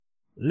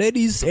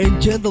Ladies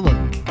and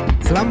gentlemen,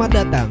 selamat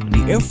datang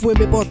di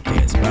FWB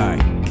Podcast by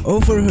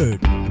Overheard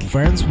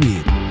Friends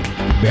with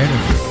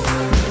Benefit.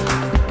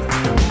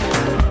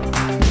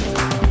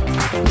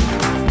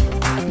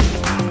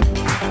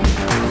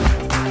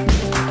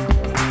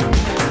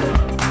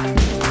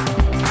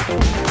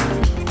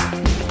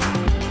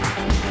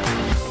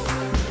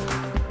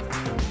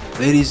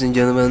 Ladies and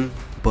gentlemen,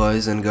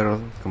 boys and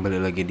girls,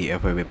 kembali lagi di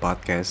FWB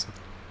Podcast.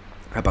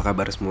 Apa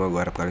kabar semua? Gue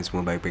harap kalian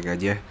semua baik-baik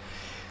aja.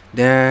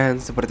 Dan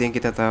seperti yang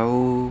kita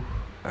tahu,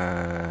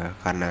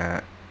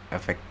 karena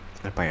efek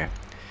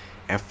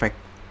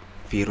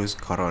virus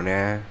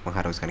corona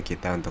mengharuskan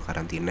kita untuk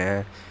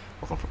karantina,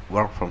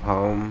 work from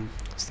home,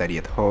 study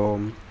at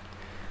home,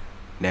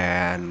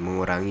 dan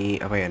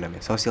mengurangi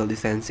social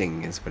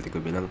distancing, yang seperti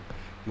gue bilang,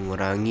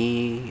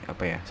 mengurangi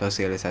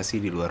sosialisasi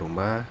di luar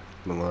rumah,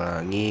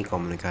 mengurangi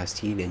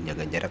komunikasi dan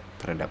jaga jarak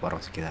terhadap orang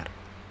sekitar.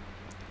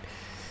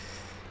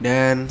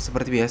 Dan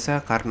seperti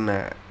biasa,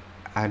 karena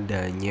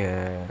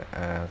adanya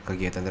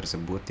kegiatan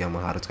tersebut yang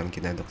mengharuskan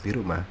kita untuk di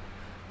rumah,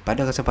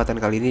 pada kesempatan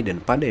kali ini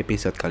dan pada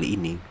episode kali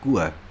ini,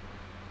 gua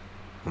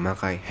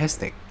memakai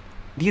hashtag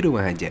di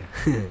rumah aja.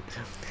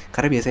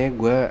 Karena biasanya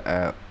gua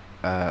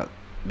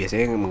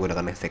biasanya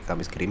menggunakan hashtag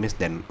Kamis Krimis,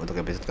 dan untuk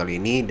episode kali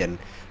ini dan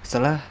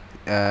setelah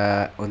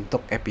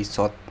untuk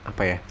episode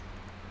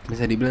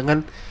bisa dibilang kan,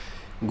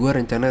 gua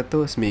rencana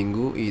tuh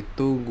seminggu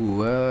itu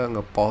gua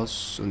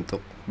ngepost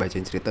untuk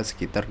bacain cerita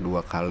sekitar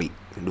dua kali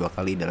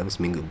dalam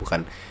seminggu,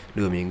 bukan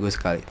 2 minggu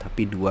sekali,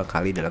 tapi 2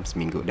 kali dalam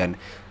seminggu. Dan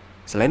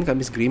selain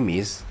Kamis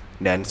Grimis,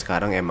 dan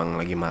sekarang emang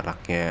lagi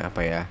maraknya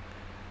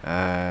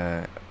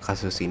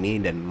kasus ini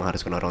dan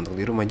mengharuskan orang untuk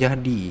di rumah,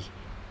 jadi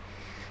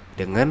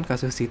dengan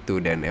kasus itu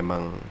dan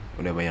emang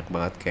udah banyak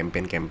banget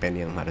campaign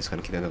yang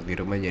mengharuskan kita untuk di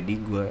rumah, jadi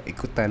gue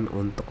ikutan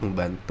untuk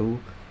membantu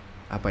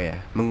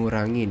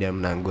mengurangi dan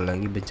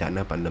menanggulangi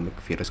bencana pandemik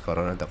virus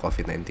corona atau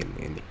COVID-19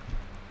 ini.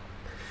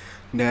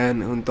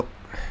 Dan untuk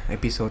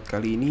episode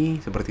kali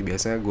ini, seperti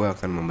biasa, gue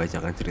akan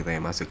membacakan cerita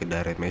yang masuk ke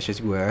direct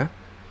message gue.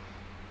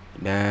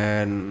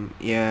 Dan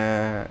ya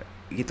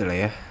gitulah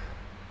ya,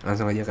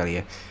 langsung aja kali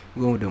ya.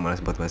 Gue udah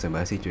malas buat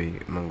basa-basi cuy.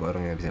 Emang gue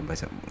orang yang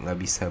gak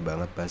bisa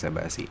banget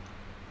basa-basi.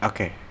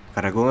 Oke,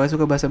 karena gue gak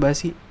suka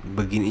basa-basi,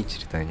 begini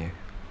ceritanya.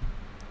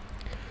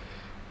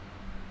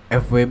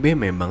 FWB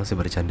memang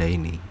sebercanda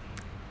ini.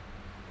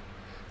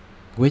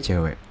 Gue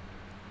cewek.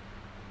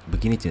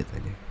 Begini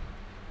ceritanya.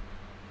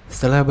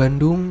 Setelah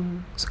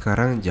Bandung,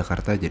 sekarang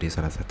Jakarta jadi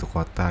salah satu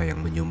kota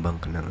yang menyumbang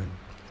kenangan.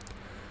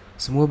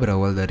 Semua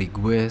berawal dari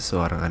gue,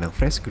 seorang anak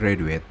fresh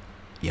graduate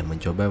yang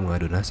mencoba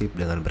mengadu nasib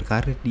dengan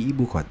berkarir di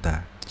ibu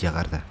kota,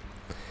 Jakarta.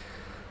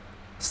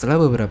 Setelah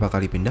beberapa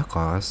kali pindah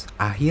kos,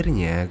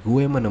 akhirnya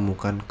gue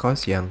menemukan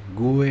kos yang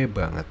gue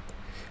banget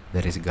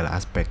dari segala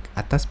aspek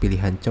atas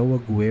pilihan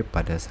cowok gue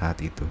pada saat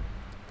itu.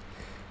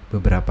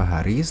 Beberapa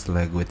hari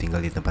setelah gue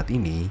tinggal di tempat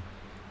ini,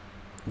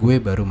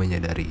 gue baru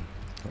menyadari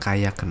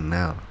kayak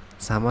kenal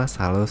sama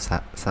salah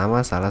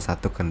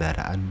satu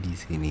kendaraan di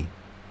sini.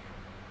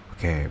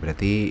 Oke,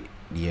 berarti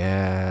dia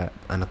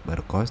anak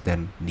baru kos,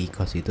 dan di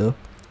kos itu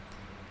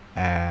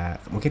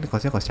mungkin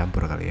kosnya kos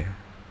campur kali ya.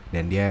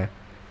 Dan dia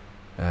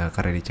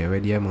karena di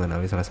cewek, dia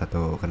mengenali salah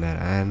satu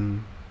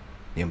kendaraan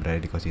yang berada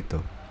di kos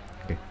itu.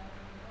 Oke.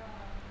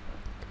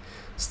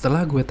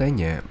 Setelah gue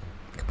tanya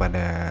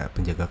kepada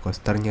penjaga kos,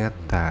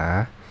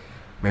 ternyata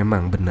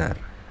memang benar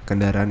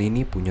kendaraan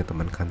ini punya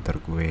teman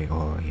kantor gue.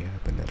 Oh iya,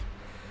 benar.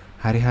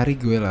 Hari-hari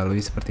gue lalui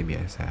seperti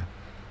biasa,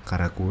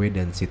 karena gue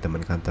dan si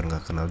teman kantor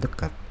gak kenal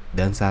dekat.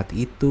 Dan saat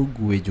itu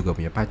gue juga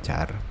punya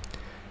pacar.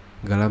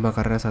 Gak lama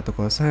karena satu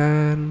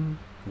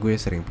kosan, gue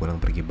sering pulang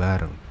pergi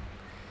bareng.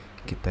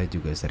 Kita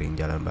juga sering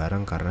jalan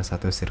bareng karena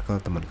satu circle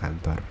teman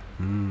kantor.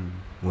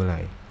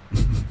 Mulai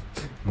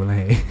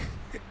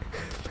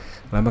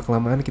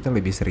lama-kelamaan kita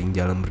lebih sering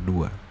jalan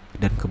berdua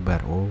dan ke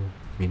bar.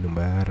 Minum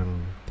bareng,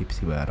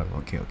 tipsi bareng.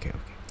 Oke.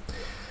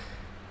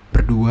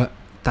 Berdua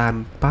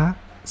tanpa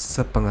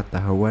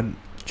sepengetahuan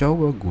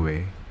cowok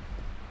gue.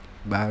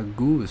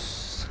 Bagus.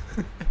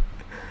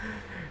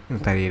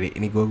 Tadi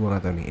ini gue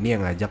gak tahu nih, ini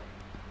yang ngajak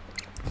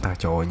entah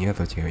cowoknya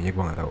atau ceweknya,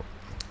 gue gak tahu.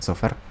 So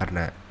far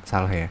karena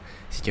salah ya,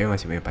 si cewek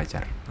masih punya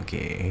pacar.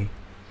 Oke.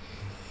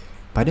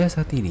 Pada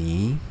saat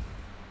ini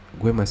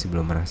gue masih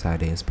belum merasa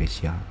ada yang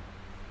spesial,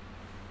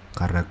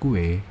 karena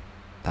gue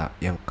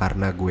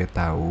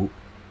tahu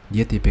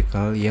dia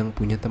tipikal yang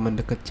punya teman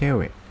deket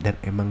cewek dan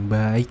emang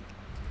baik.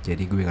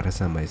 Jadi gue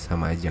ngerasa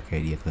sama aja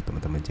kayak dia ke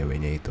teman-teman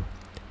ceweknya itu.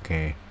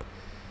 Oke.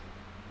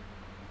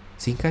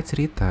 Singkat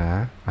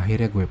cerita,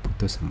 akhirnya gue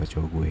putus sama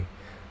cowok gue,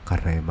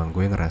 karena emang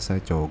gue ngerasa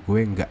cowok gue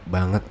nggak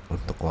banget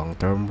untuk long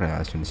term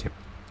relationship.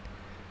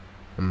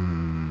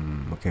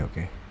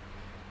 Oke.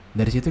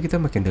 Dari situ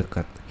kita makin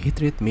dekat. He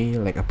treat me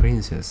like a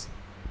princess.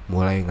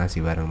 Mulai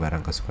ngasih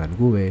barang-barang kesukaan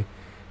gue,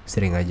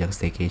 sering ngajak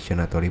staycation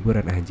atau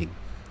liburan. Anjing.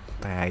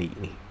 Tai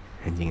nih,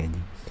 anjing.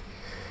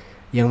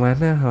 Yang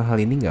mana hal-hal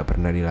ini gak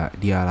pernah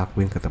dia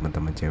lakuin ke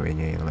teman-teman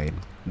ceweknya yang lain.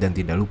 Dan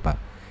tidak lupa,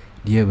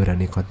 dia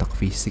berani kontak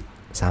fisik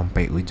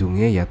Sampai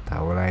ujungnya ya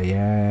tau lah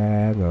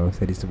ya, nggak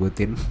usah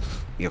disebutin.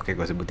 Ya oke,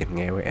 gue sebutin,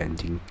 ngewe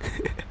anjing.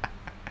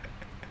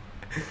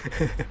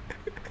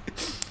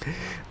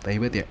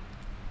 Taibet ya.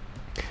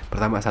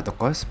 Pertama satu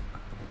kos,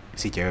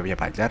 si cewek punya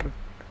pacar.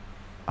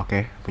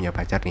 Oke, punya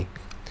pacar nih.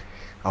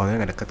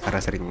 Awalnya gak deket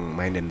karena sering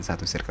main dan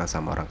satu circle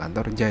sama orang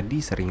kantor, jadi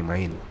sering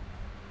main.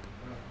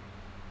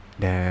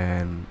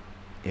 Dan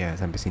ya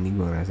sampai sini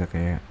gue ngerasa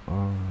kayak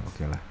oh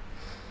oke lah.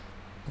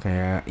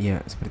 Kayak ya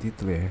seperti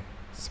itu ya.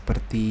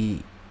 Seperti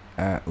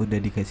udah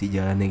dikasih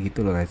jalannya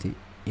gitu loh gak sih?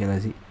 Ya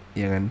gak sih?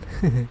 Ya kan?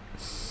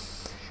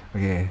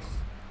 Oke,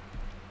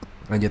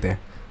 lanjut ya.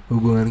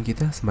 Hubungan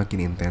kita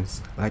semakin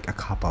intens, like a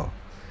couple.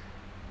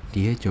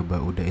 Dia coba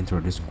udah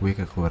introduce gue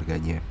ke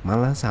keluarganya,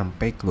 malah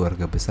sampai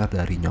keluarga besar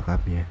dari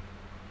nyokapnya.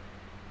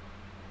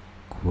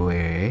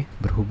 Gue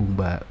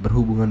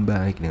berhubungan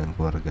baik dengan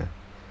keluarga,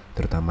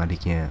 terutama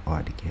adiknya.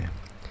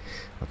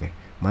 Oke.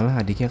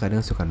 Malah adiknya kadang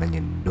suka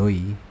nanyain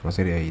doi,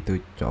 maksudnya dia itu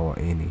cowok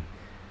ini,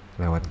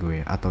 lewat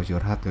gue atau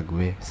curhat ke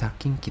gue.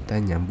 Saking kita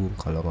nyambung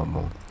kalau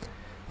ngomong,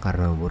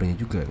 karena umurnya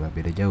juga nggak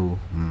beda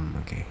jauh.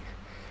 Oke.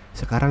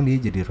 Sekarang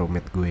dia jadi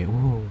roommate gue.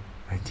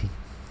 Anjing.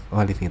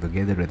 Living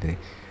together berarti.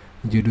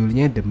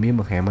 Judulnya demi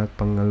menghemat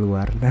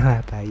pengeluaran. Nah,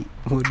 tai.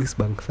 Modus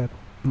bangsat.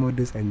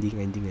 Modus anjing.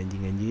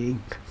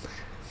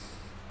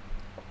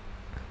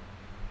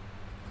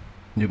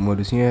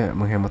 Modusnya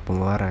menghemat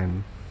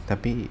pengeluaran,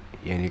 tapi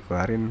yang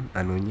dikeluarin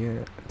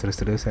anunya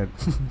terus-terusan.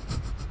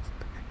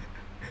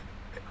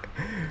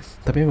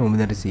 Tapi emang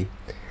benar sih,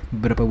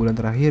 beberapa bulan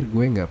terakhir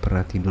gue nggak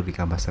pernah tidur di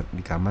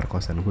kamar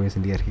kosan gue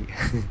sendiri.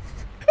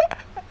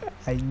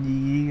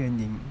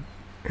 anjing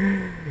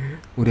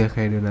Udah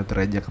kayak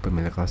donatur aja ke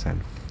pemilik kosan.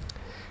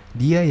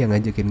 Dia yang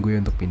ngajakin gue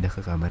untuk pindah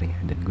ke kamarnya,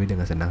 dan gue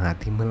dengan senang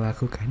hati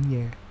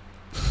melakukannya.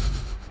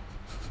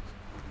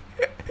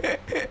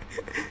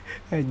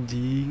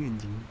 anjing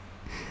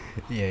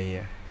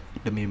Iya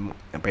demi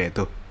apa ya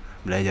tuh,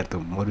 belajar tuh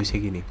modusnya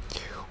gini.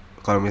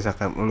 Kalau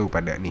misalkan lu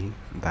pada nih,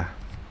 entah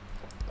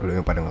lu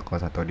yang pada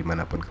ngekos atau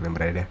dimanapun kalian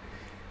berada,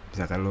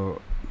 misalkan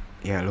lu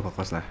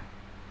ngekos lah,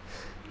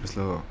 terus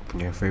lu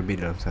punya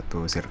FWB dalam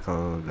satu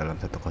circle, dalam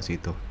satu kos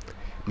itu.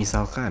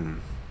 Misalkan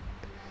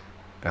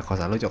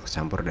kosan lu cocok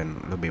campur dan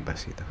lu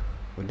bebas gitu,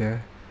 udah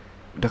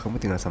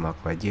kamu tinggal sama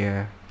aku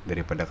aja,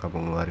 daripada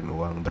kamu ngeluarin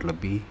uang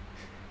berlebih,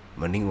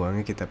 mending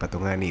uangnya kita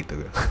patungani itu.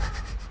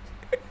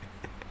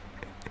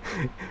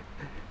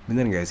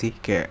 Bener gak sih?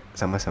 Kayak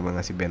sama-sama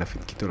ngasih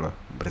benefit gitu loh,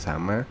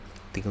 bersama,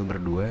 tinggal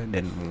berdua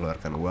dan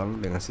mengeluarkan uang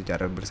dengan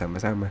secara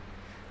bersama-sama.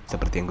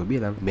 Seperti yang gue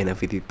bilang,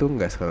 benefit itu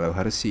gak selalu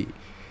harus sih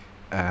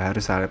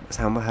harus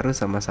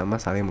sama-sama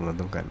saling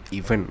menguntungkan.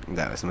 Even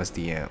gak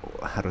semestinya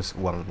harus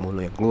uang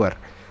mulu yang keluar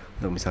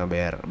untuk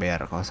misalnya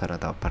bayar kosan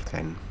atau apart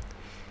kan.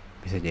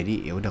 Bisa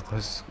jadi ya udah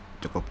kos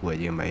cukup gue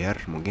aja yang bayar,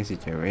 mungkin si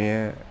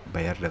ceweknya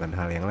bayar dengan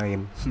hal yang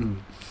lain.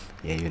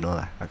 Ya you know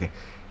lah. Oke.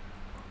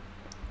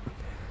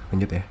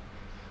 Lanjut ya.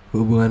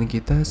 Hubungan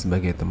kita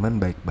sebagai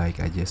teman baik-baik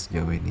aja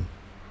sejauh ini.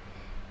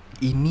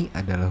 Ini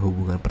adalah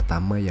hubungan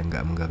pertama yang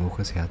gak mengganggu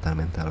kesehatan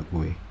mental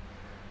gue,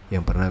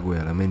 yang pernah gue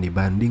alamin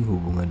dibanding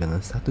hubungan dengan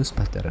status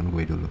pacaran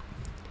gue dulu.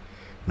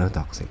 No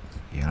toxic.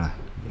 Iyalah.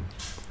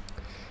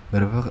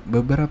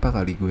 Beberapa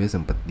kali gue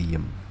sempet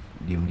diem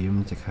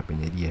cek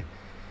HP-nya dia.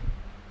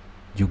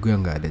 Juga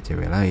gak ada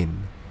cewek lain.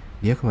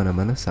 Dia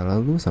kemana-mana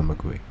selalu sama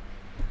gue,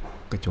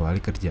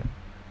 kecuali kerja,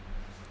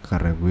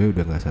 karena gue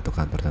udah gak satu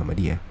kantor sama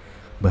dia.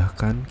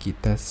 Bahkan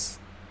kita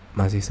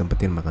masih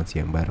sempetin makan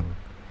siang bareng.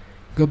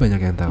 Gak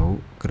banyak yang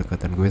tahu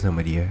kedekatan gue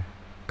sama dia.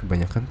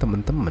 Kebanyakan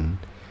temen-temen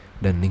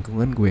dan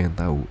lingkungan gue yang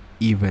tahu.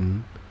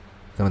 Even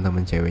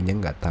teman-teman ceweknya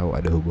gak tahu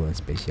ada hubungan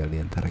spesial di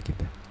antara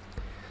kita.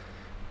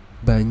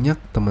 Banyak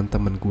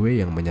teman-teman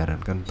gue yang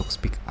menyarankan untuk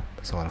speak up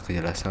soal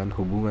kejelasan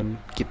hubungan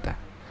kita,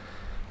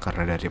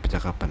 karena dari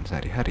percakapan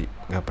sehari-hari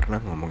gak pernah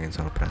ngomongin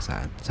soal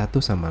perasaan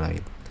satu sama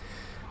lain.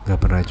 Gak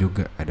pernah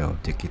juga ada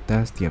objek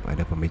kita setiap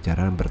ada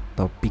pembicaraan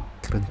bertopik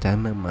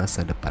rencana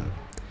masa depan.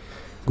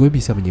 Gue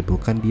bisa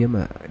menyimpulkan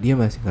dia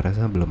masih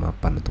ngerasa belum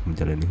mapan untuk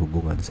menjalani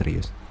hubungan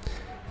serius,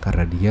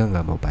 karena dia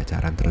gak mau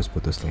pacaran terus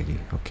putus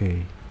lagi.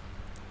 Oke.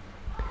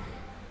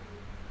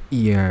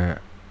 Iya,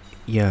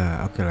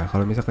 oke lah.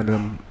 Kalau misalkan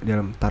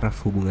dalam taraf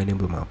hubungan yang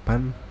belum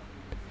mapan,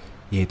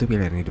 ya itu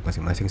pilihan hidup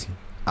masing-masing sih.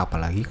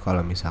 Apalagi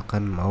kalau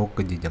misalkan mau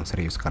ke jenjang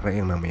serius,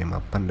 karena yang namanya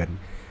mapan dan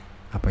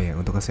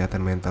untuk kesehatan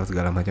mental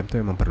segala macam tuh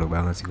emang perlu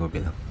banget sih, gue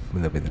bilang.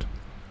 Bener-bener.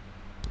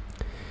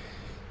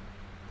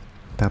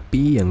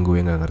 Tapi yang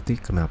gue gak ngerti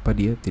kenapa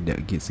dia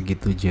tidak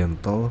segitu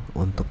gentle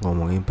untuk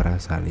ngomongin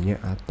perasaannya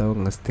atau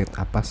nge-state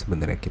apa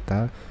sebenarnya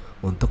kita,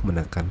 untuk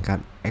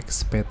menekankan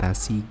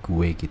ekspektasi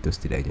gue gitu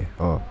setidaknya.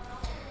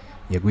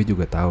 Ya gue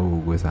juga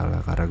tahu gue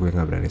salah karena gue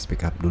gak berani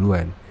speak up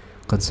duluan.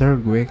 Concern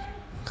gue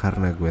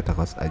karena gue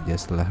takut aja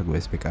setelah gue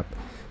speak up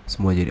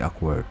semua jadi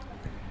awkward.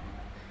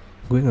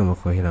 Gue gak mau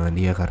kehilangan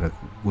dia karena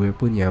gue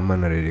pun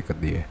nyaman ada di deket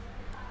dia.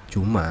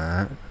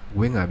 Cuma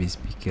gue gak habis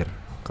pikir,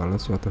 kalau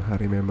suatu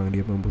hari memang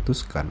dia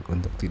memutuskan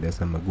untuk tidak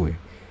sama gue,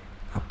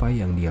 apa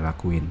yang dia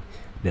lakuin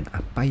dan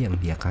apa yang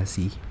dia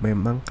kasih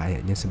memang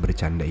kayaknya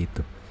sebercanda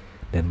itu.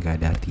 dan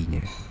gak ada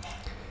artinya.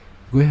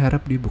 Gue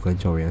harap dia bukan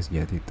cowok yang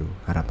sejahat itu.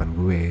 Harapan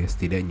gue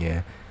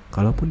setidaknya,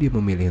 kalaupun dia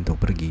memilih untuk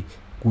pergi,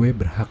 gue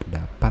berhak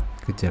dapat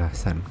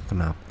kejelasan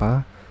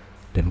kenapa,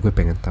 dan gue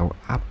pengen tahu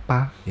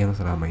apa yang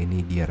selama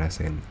ini dia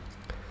rasain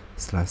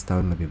setelah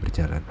setahun lebih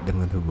berjalan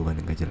dengan hubungan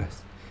yang gak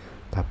jelas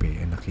tapi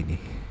enak ini.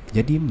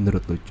 Jadi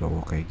menurut lo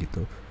cowok kayak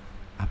gitu,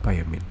 apa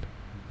ya Min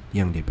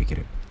yang dia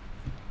pikirin?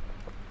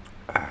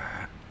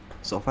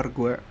 So far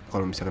gue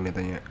kalau misalkan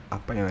ditanya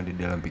apa yang ada di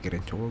dalam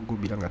pikiran cowok, gue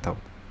bilang gak tahu.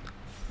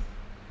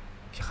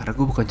 Ya karena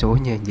gue bukan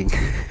cowoknya anjing.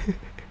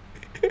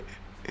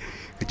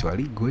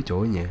 Kecuali gue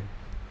cowoknya.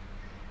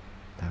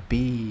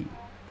 Tapi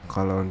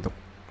kalau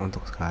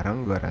untuk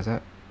sekarang gue rasa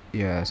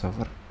ya so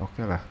far oke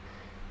lah.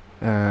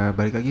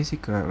 Balik lagi sih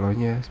ke lo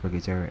nya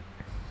sebagai cewek.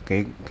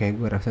 Kayak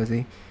gue rasa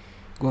sih,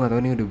 gue nggak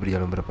tahu nih udah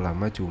berjalan berapa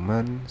lama,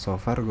 cuman so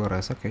far gue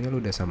rasa kayaknya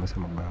lu udah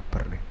sama-sama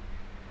baper deh.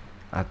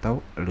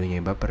 Atau lu nya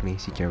baper nih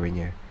si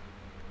ceweknya.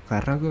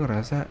 Karena gue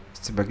ngerasa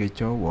sebagai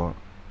cowok,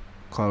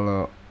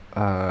 kalau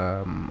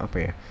apa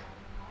ya,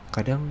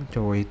 kadang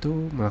cowok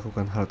itu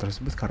melakukan hal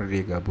tersebut karena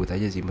dia gabut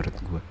aja sih menurut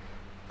gue.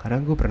 Karena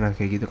gue pernah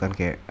kayak gitu kan,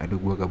 kayak aduh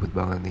gue gabut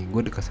banget nih,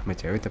 gue dekat sama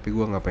cewek tapi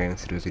gue nggak pengen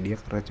serius dia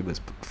karena coba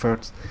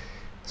first.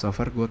 So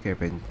far gue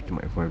kayak pengen cuma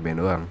FWB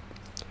doang.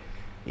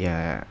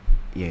 Ya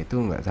itu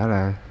nggak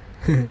salah.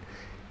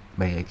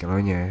 Baik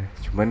kilonya.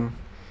 Cuman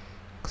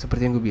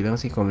seperti yang gue bilang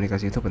sih,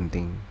 komunikasi itu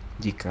penting.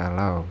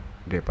 Jikalau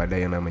daripada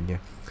yang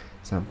namanya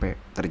sampai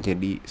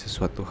terjadi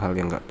sesuatu hal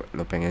yang nggak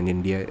lo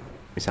pengenin dia,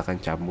 misalkan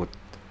cabut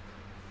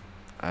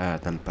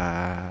tanpa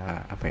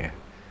apa ya,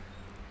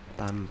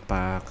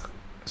 tanpa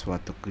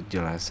suatu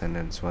kejelasan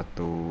dan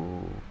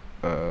suatu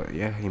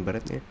ya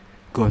ibaratnya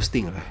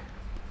ghosting lah.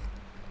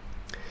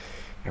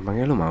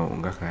 Emangnya lo mau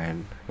enggak kan?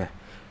 Nah,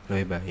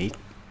 lebih baik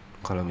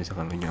kalau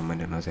misalkan lo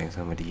nyaman dan lo sayang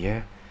sama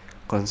dia,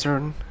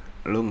 concern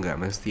lo nggak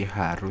mesti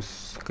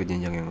harus ke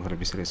jenjang yang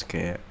lebih serius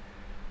kayak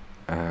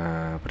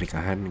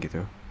pernikahan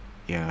gitu.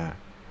 Ya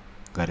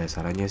nggak ada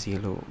salahnya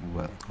sih lo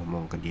buat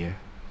ngomong ke dia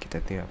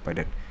kita tuh apa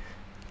dan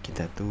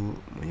kita tuh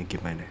maunya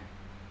gimana.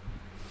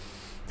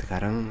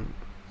 Sekarang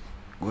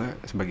gue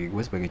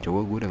sebagai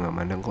cowok, gue udah nggak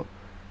mandang kok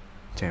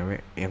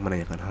cewek yang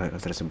menanyakan hal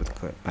tersebut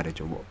kepada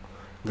cowok.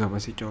 Gak,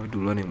 masih cowok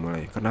duluan yang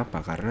mulai.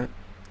 Kenapa? Karena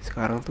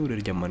sekarang tuh udah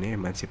zamannya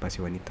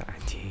emansipasi wanita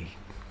anjing.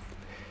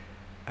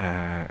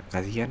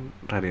 Kasihan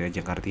Raden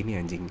Ajeng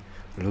Kartini anjing.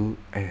 Lu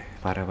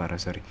parah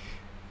sorry.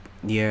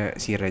 Dia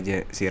si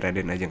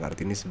Raden Ajeng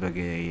Kartini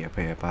sebagai apa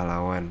ya,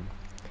 pahlawan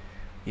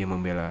yang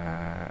membela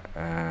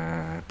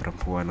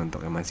perempuan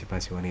untuk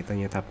emansipasi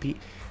wanitanya,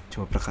 tapi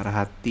cuma perkara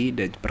hati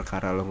dan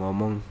perkara lo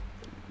ngomong.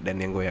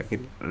 Dan yang gue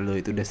yakin lo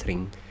itu udah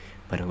sering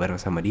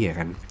bareng-bareng sama dia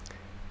kan.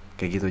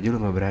 Kayak gitu aja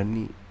lo gak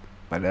berani.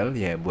 Padahal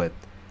ya buat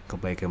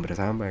kebaikan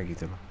bersama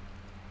gitu loh.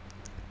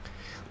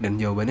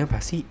 Dan jawabannya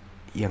pasti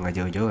yang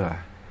gak jauh-jauh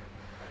lah,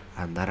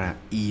 antara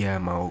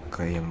iya mau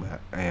ke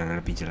yang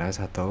lebih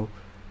jelas atau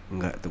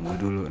enggak, tunggu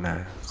dulu.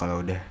 Nah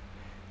kalau udah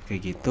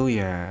kayak gitu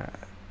ya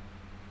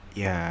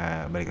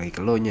balik lagi ke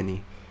lo nya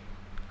nih.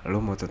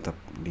 Lo mau tetap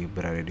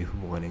berada di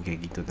hubungan yang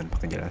kayak gitu tanpa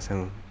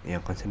kejelasan,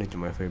 yang concernnya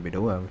cuma FWB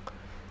doang,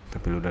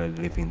 tapi lo udah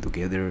living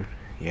together,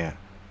 ya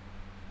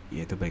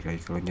itu balik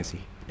lagi ke lo nya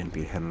sih dan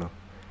pilihan lo.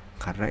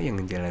 Karena yang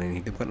ngejalanin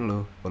hidup kan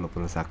lo,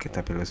 walaupun lo sakit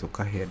tapi lo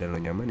suka ya dan lo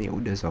nyaman, ya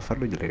udah so far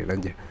lo jalanin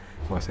aja,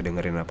 gak usah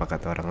dengerin apa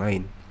kata orang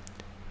lain.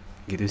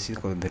 Gitu sih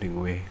kalau dari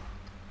gue.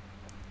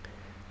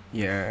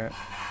 Ya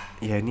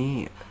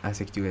ini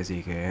asik juga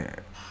sih,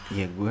 kayak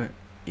ya gue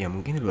ya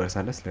mungkin di luar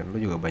sana selain lo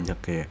juga banyak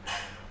kayak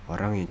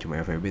orang yang cuma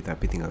FWB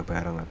tapi tinggal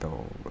bareng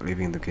atau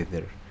living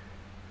together.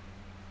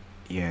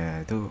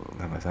 Ya itu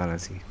nggak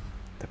masalah sih,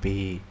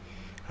 tapi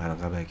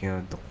alangkah baiknya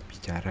untuk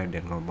bicara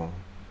dan ngomong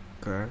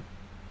ke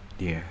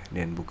dia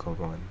dan buka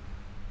omongan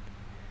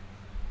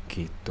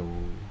gitu.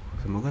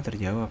 Semoga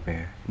terjawab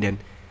ya. Dan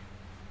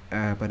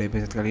pada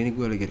episode kali ini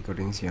gue lagi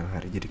recording siang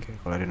hari, jadi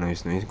kayak kalau ada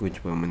noise gue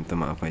coba minta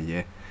maaf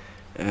aja.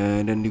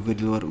 Dan juga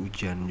di luar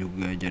hujan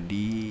juga,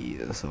 jadi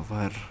so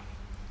far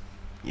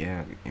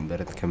ya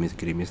ibarat Kamis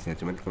gerimis lah.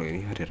 Cuman kalau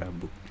ini hari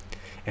Rabu,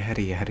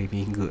 hari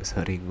Minggu,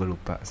 sorry gue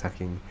lupa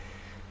saking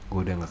gue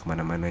udah nggak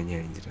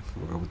kemana-mananya anjir,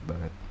 gue gabut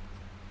banget.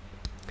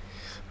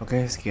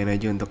 Oke, sekian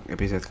aja untuk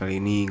episode kali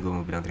ini. Gue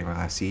mau bilang terima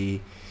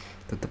kasih.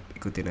 Tetap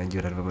ikutin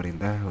anjuran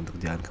pemerintah untuk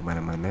jangan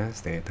kemana-mana,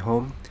 stay at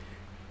home,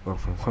 work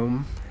from home,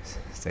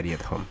 study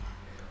at home,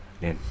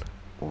 dan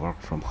work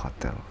from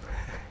hotel.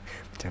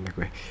 Bercanda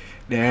gue.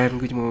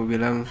 Dan gue cuma mau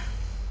bilang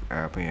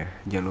apa ya,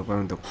 jangan lupa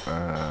untuk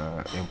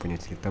yang punya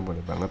cerita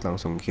boleh banget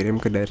langsung kirim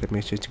ke direct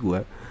message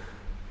gue.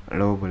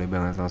 Lo boleh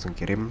banget langsung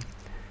kirim.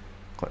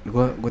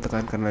 Gue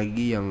tekankan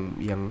lagi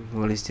yang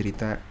nulis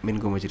cerita, Min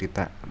gue mau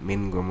cerita,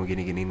 Min gue mau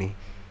gini-gini nih,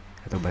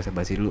 atau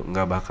basa-basi lu,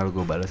 nggak bakal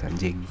gue balas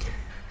anjing.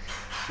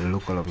 Lu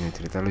kalau punya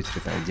cerita lu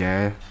cerita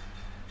aja,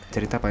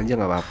 cerita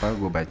panjang nggak apa-apa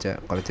gue baca.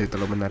 Kalau cerita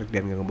lu menarik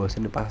dan nggak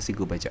ngebosenin pasti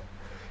gue baca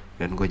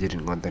dan gue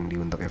jadiin konten di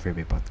untuk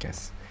FWB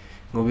Podcast.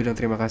 Gue bilang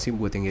terima kasih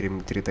buat yang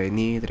ngirim cerita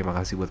ini, terima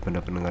kasih buat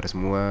pendengar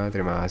semua,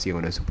 terima kasih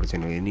yang udah support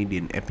channel ini.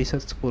 Di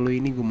episode 10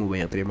 ini gue mau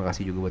banyak terima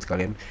kasih juga buat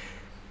kalian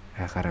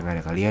Ya karena gak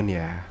ada kalian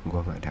ya gue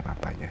gak ada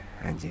apa-apanya.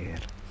 Anjir.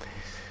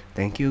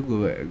 Thank you,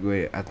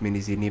 gue admin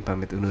di sini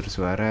pamit undur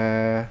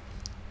suara.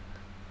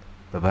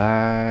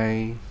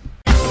 Bye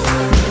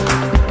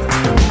bye.